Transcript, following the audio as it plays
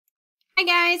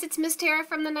Hi guys, it's Miss Tara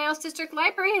from the Niles District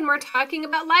Library, and we're talking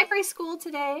about library school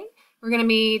today. We're going to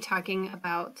be talking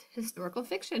about historical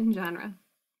fiction genre.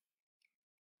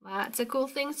 Lots of cool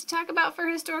things to talk about for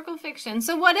historical fiction.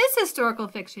 So what is historical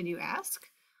fiction, you ask?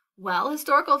 Well,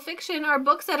 historical fiction are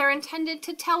books that are intended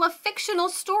to tell a fictional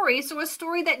story, so a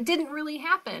story that didn't really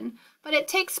happen, but it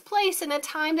takes place in a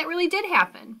time that really did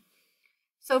happen.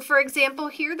 So for example,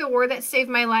 here, The War That Saved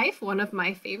My Life, one of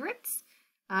my favorites.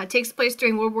 Takes place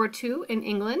during World War II in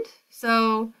England.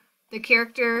 So the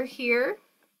character here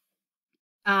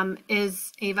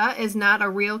is Ava, is not a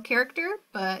real character,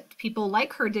 but people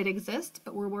like her did exist,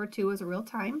 but World War II was a real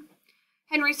time.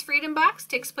 Henry's Freedom Box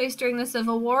takes place during the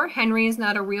Civil War. Henry is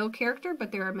not a real character,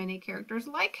 but there are many characters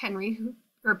like Henry,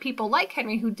 or people like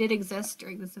Henry who did exist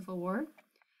during the Civil War.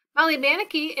 Molly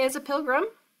Bannaky is a pilgrim,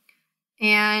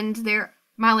 and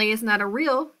Molly is not a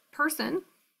real person,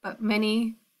 but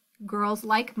many girls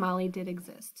like Molly did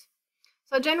exist.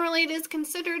 So generally it is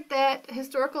considered that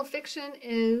historical fiction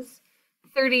is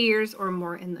 30 years or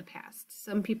more in the past.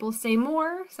 Some people say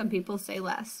more, some people say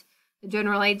less. The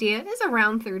general idea is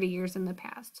around 30 years in the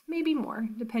past, maybe more,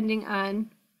 depending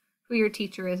on who your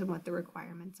teacher is and what the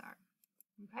requirements are.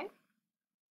 Okay?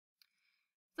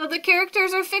 So the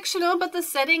characters are fictional, but the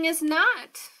setting is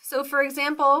not. So for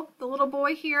example, the little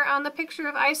boy here on the picture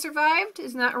of I Survived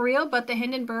is not real, but the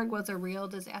Hindenburg was a real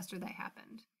disaster that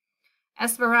happened.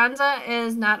 Esperanza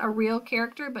is not a real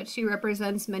character, but she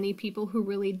represents many people who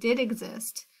really did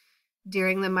exist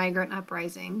during the migrant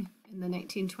uprising in the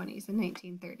 1920s and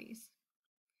 1930s.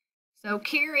 So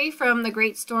Carrie from The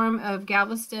Great Storm of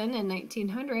Galveston in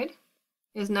 1900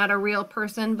 is not a real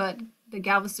person, but the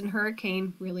Galveston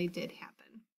hurricane really did happen.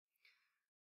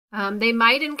 They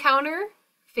might encounter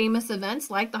famous events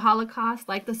like the Holocaust,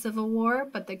 like the Civil War,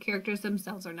 but the characters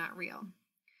themselves are not real.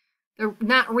 The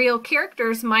not real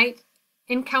characters might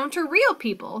encounter real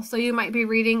people. So you might be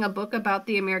reading a book about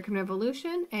the American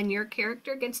Revolution and your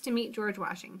character gets to meet George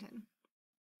Washington.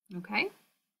 Okay?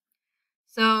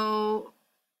 So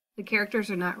the characters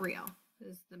are not real,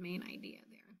 is the main idea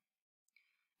there.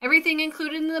 Everything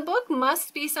included in the book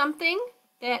must be something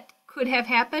that could have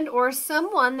happened or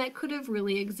someone that could have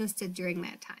really existed during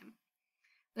that time.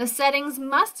 The settings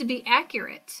must be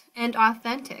accurate and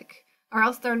authentic, or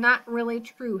else they're not really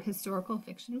true historical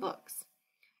fiction books.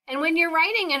 And when you're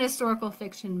writing an historical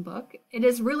fiction book, it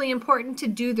is really important to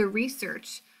do the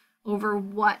research over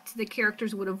what the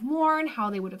characters would have worn, how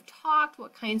they would have talked,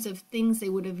 what kinds of things they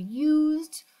would have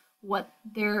used, what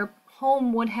their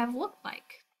home would have looked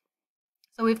like.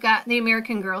 So we've got the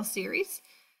American Girl series.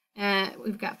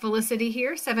 We've got Felicity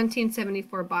here,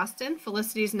 1774 Boston.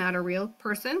 Felicity is not a real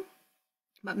person,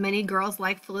 but many girls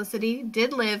like Felicity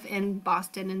did live in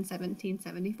Boston in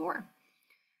 1774.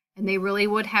 And they really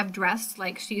would have dressed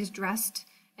like she's dressed,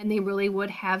 and they really would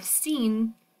have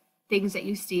seen things that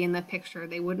you see in the picture.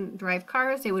 They wouldn't drive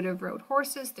cars, they would have rode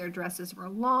horses, their dresses were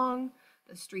long,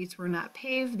 the streets were not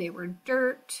paved, they were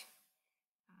dirt.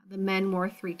 The men wore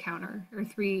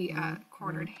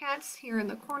three-cornered hats here in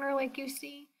the corner like you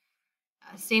see.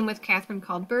 Same with Catherine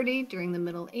called Bertie during the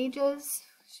Middle Ages.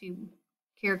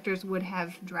 Characters would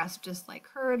have dressed just like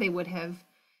her. They would have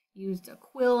used a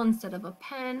quill instead of a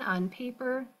pen on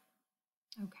paper.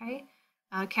 Okay,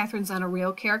 Catherine's not a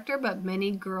real character, but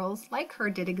many girls like her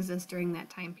did exist during that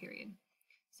time period.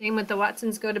 Same with the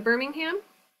Watsons Go to Birmingham.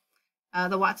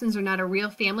 The Watsons are not a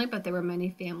real family, but there were many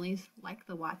families like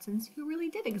the Watsons who really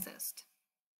did exist.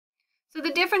 So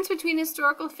the difference between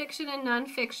historical fiction and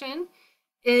nonfiction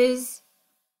is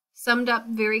summed up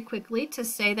very quickly to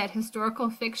say that historical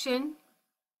fiction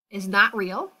is not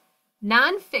real.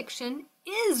 Nonfiction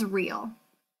is real.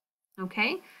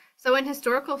 Okay? So in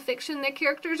historical fiction, the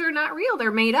characters are not real.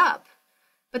 They're made up.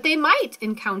 But they might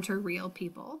encounter real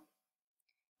people.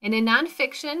 And in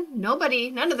nonfiction,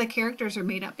 none of the characters are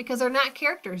made up because they're not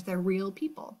characters. They're real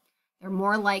people. They're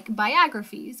more like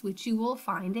biographies, which you will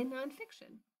find in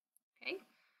nonfiction. Okay?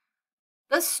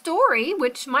 The story,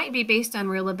 which might be based on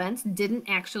real events, didn't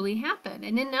actually happen.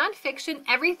 And in nonfiction,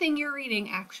 everything you're reading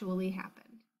actually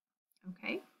happened.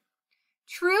 Okay?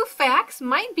 True facts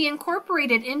might be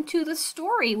incorporated into the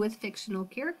story with fictional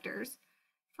characters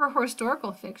for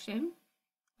historical fiction,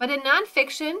 but in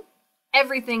nonfiction,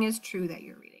 everything is true that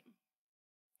you're reading.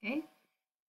 Okay?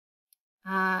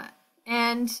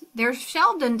 And they're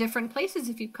shelved in different places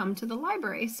if you come to the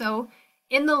library. So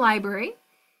in the library,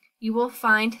 you will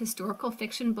find historical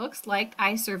fiction books like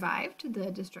I Survived,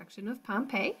 The Destruction of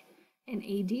Pompeii in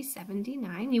AD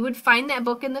 79. You would find that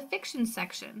book in the fiction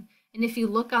section. And if you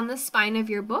look on the spine of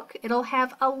your book, it'll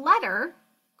have a letter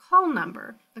call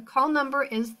number. The call number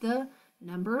is the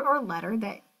number or letter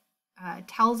that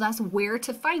tells us where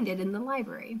to find it in the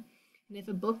library. And if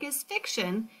a book is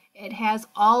fiction, it has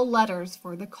all letters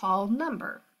for the call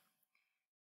number.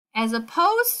 As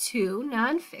opposed to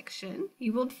nonfiction,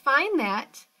 you will find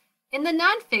that in the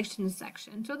nonfiction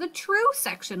section, so the true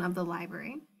section of the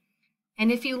library.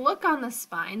 And if you look on the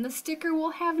spine, the sticker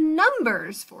will have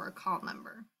numbers for a call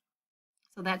number.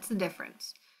 So that's the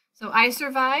difference. So I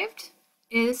Survived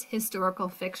is historical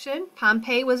fiction.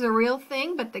 Pompeii was a real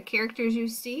thing, but the characters you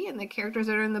see and the characters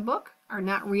that are in the book are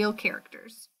not real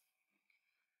characters.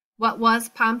 What Was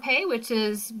Pompeii, which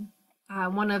is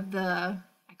one of the,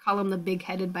 I call them the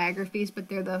big-headed biographies, but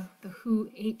they're the Who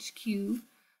HQ,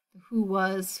 the Who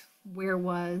Was, Where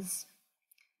Was,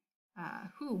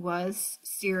 Who Was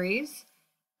series,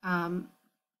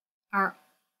 are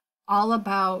all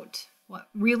about what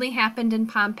really happened in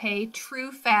Pompeii,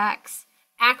 true facts,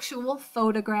 actual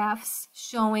photographs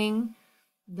showing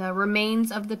the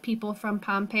remains of the people from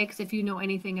Pompeii, because if you know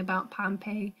anything about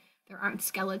Pompeii, there aren't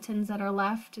skeletons that are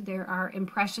left. There are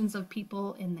impressions of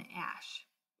people in the ash,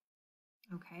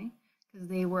 okay, because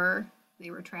they were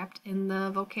trapped in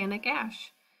the volcanic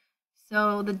ash.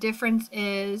 So the difference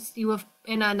is you have,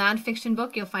 in a nonfiction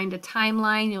book, you'll find a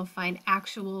timeline, you'll find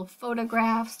actual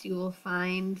photographs, you will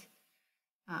find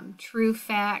true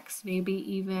facts, maybe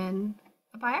even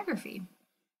a biography.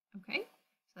 Okay,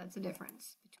 so that's the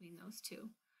difference between those two.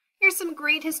 Here's some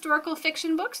great historical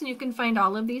fiction books, and you can find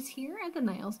all of these here at the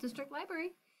Niles District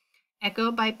Library.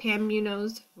 Echo by Pam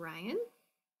Munoz Ryan,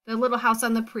 The Little House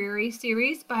on the Prairie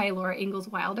series by Laura Ingalls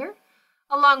Wilder,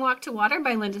 A Long Walk to Water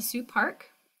by Linda Sue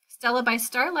Park, Stella by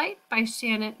Starlight by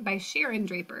Sharon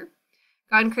Draper,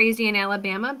 Gone Crazy in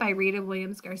Alabama by Rita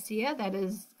Williams Garcia, that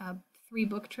is a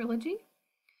 3-book trilogy,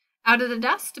 Out of the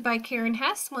Dust by Karen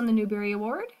Hess won the Newbery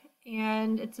Award,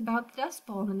 and it's about the Dust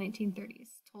Bowl in the 1930s,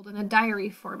 told in a diary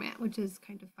format, which is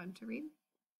kind of fun to read.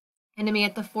 Enemy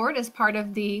at the Fort is part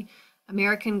of the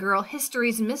American Girl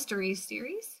Histories and Mysteries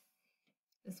series.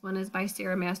 This one is by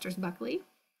Sarah Masters Buckley.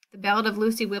 The Ballad of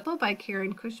Lucy Whipple by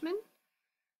Karen Cushman.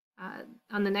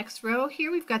 On the next row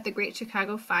here, we've got The Great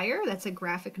Chicago Fire. That's a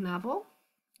graphic novel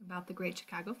about the Great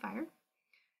Chicago Fire.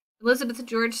 Elizabeth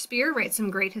George Spear writes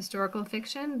some great historical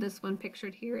fiction. This one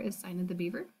pictured here is Sign of the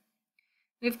Beaver.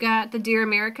 We've got the Dear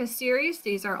America series.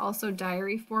 These are also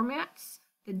diary formats.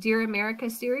 The Dear America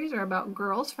series are about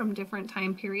girls from different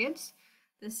time periods.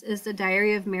 This is the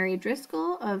diary of Mary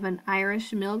Driscoll, of an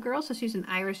Irish mill girl, so she's an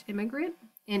Irish immigrant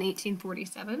in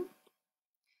 1847.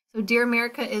 So Dear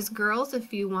America is girls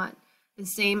if you want the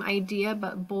same idea,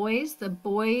 but boys. The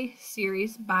boy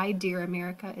series by Dear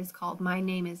America is called My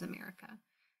Name is America.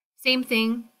 Same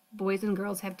thing, boys and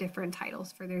girls have different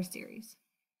titles for their series.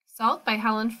 Salt by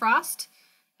Helen Frost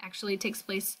actually takes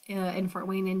place in Fort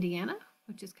Wayne, Indiana,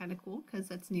 which is kind of cool because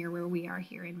that's near where we are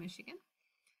here in Michigan.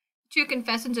 True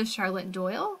Confessions of Charlotte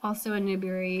Doyle, also a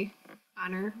Newbery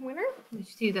Honor winner. You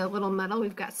see the little medal.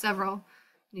 We've got several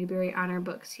Newbery Honor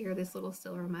books here, this little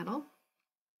silver medal.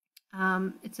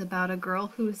 It's about a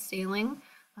girl who is sailing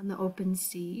on the open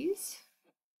seas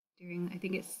during, I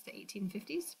think it's the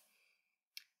 1850s.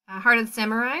 Heart of the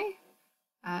Samurai,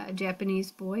 a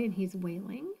Japanese boy, and he's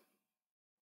whaling.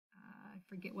 I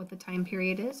forget what the time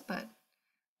period is, but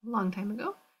a long time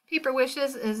ago. Paper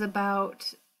Wishes is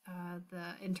about the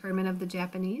internment of the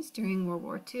Japanese during World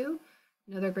War II.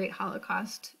 Another great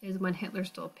Holocaust is When Hitler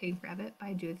Stole Pink Rabbit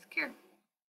by Judith Kerr.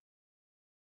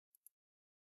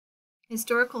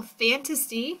 Historical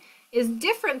fantasy is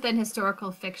different than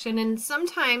historical fiction, and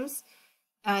sometimes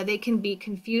they can be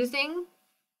confusing.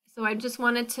 So I just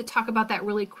wanted to talk about that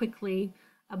really quickly,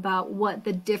 about what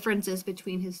the difference is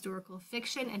between historical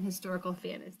fiction and historical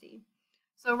fantasy.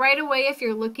 So right away, if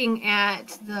you're looking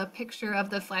at the picture of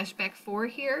the flashback 4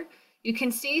 here, you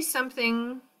can see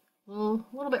something a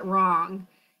little bit wrong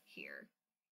here.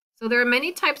 So there are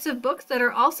many types of books that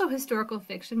are also historical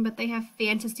fiction, but they have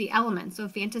fantasy elements. So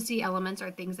fantasy elements are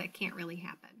things that can't really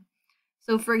happen.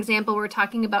 So for example, we're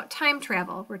talking about time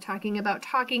travel. We're talking about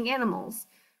talking animals.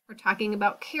 We're talking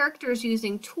about characters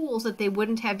using tools that they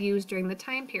wouldn't have used during the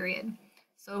time period.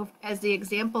 So as the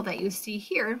example that you see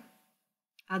here,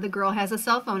 the girl has a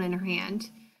cell phone in her hand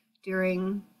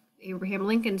during Abraham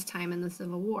Lincoln's time in the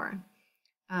Civil War.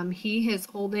 He is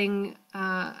holding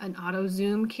an auto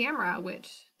zoom camera, which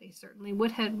they certainly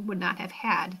would not have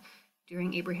had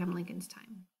during Abraham Lincoln's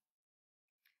time.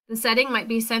 The setting might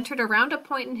be centered around a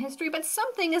point in history, but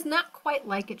something is not quite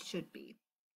like it should be.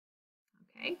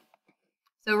 Okay,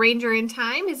 so Ranger in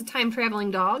Time is a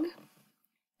time-traveling dog.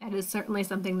 That is certainly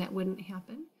something that wouldn't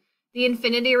happen. The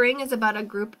Infinity Ring is about a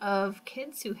group of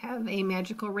kids who have a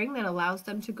magical ring that allows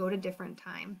them to go to different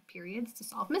time periods to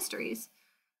solve mysteries.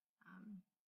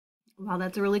 while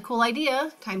that's a really cool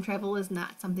idea, time travel is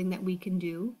not something that we can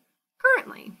do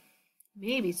currently.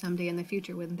 Maybe someday in the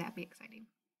future, wouldn't that be exciting?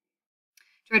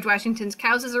 George Washington's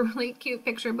Cows is a really cute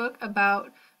picture book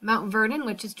about Mount Vernon,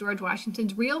 which is George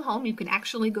Washington's real home. You can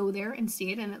actually go there and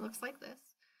see it, and it looks like this.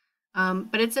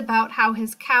 But it's about how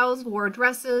his cows wore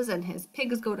dresses and his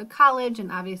pigs go to college,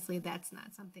 and obviously that's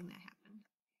not something that happened.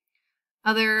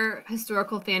 Other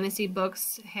historical fantasy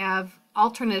books have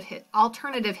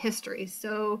alternative histories.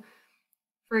 So,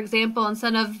 for example,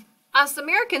 instead of us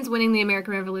Americans winning the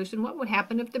American Revolution, what would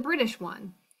happen if the British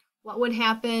won? What would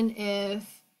happen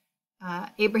if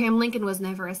Abraham Lincoln was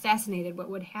never assassinated? What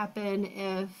would happen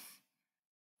if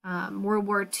World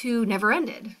War II never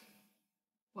ended?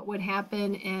 What would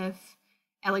happen if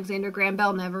Alexander Graham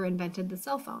Bell never invented the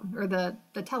cell phone or the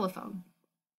telephone?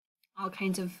 All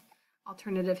kinds of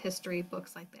alternative history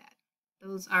books like that.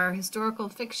 Those are historical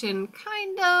fiction,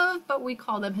 kind of, but we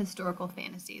call them historical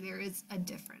fantasy. There is a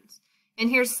difference. And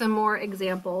here's some more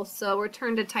examples. So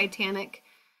Return to Titanic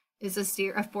is a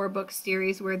 4-book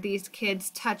series where these kids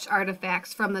touch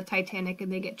artifacts from the Titanic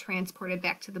and they get transported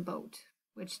back to the boat,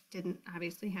 which didn't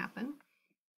obviously happen.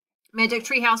 Magic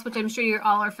Tree House, which I'm sure you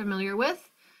all are familiar with.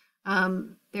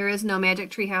 There is no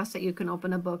Magic Tree House that you can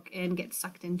open a book and get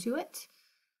sucked into it.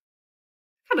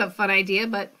 Kind of a fun idea,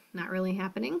 but not really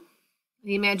happening.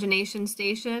 The Imagination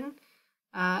Station,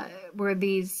 where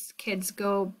these kids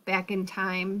go back in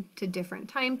time to different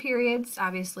time periods,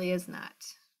 obviously is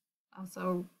not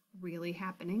also really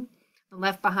happening. The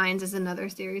Left Behinds is another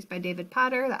series by David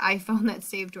Potter, the iPhone that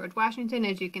saved George Washington.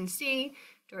 As you can see,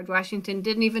 George Washington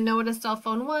didn't even know what a cell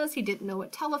phone was. He didn't know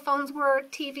what telephones were,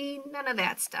 TV, none of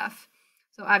that stuff.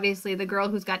 So obviously the girl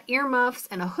who's got earmuffs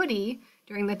and a hoodie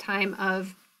during the time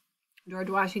of George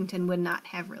Washington would not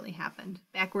have really happened.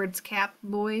 Backwards cap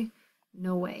boy,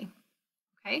 no way.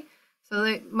 Okay, so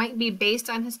they might be based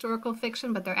on historical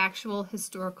fiction, but they're actual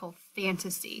historical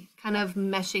fantasy, kind of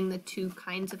meshing the two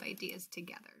kinds of ideas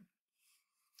together.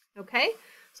 Okay,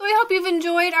 so I hope you've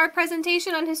enjoyed our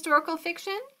presentation on historical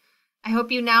fiction. I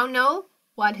hope you now know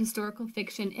what historical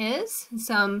fiction is,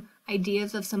 some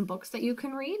ideas of some books that you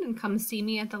can read, and come see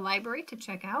me at the library to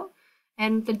check out,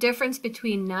 and the difference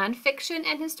between nonfiction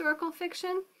and historical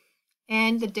fiction,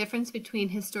 and the difference between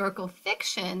historical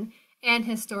fiction and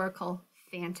historical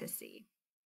fantasy.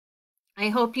 I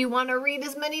hope you want to read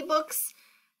as many books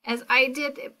as I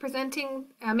did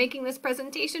making this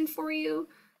presentation for you.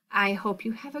 I hope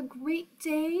you have a great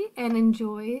day and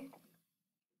enjoy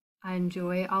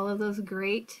all of those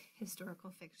great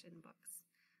historical fiction books.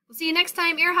 We'll see you next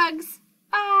time. Air hugs.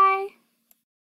 Bye.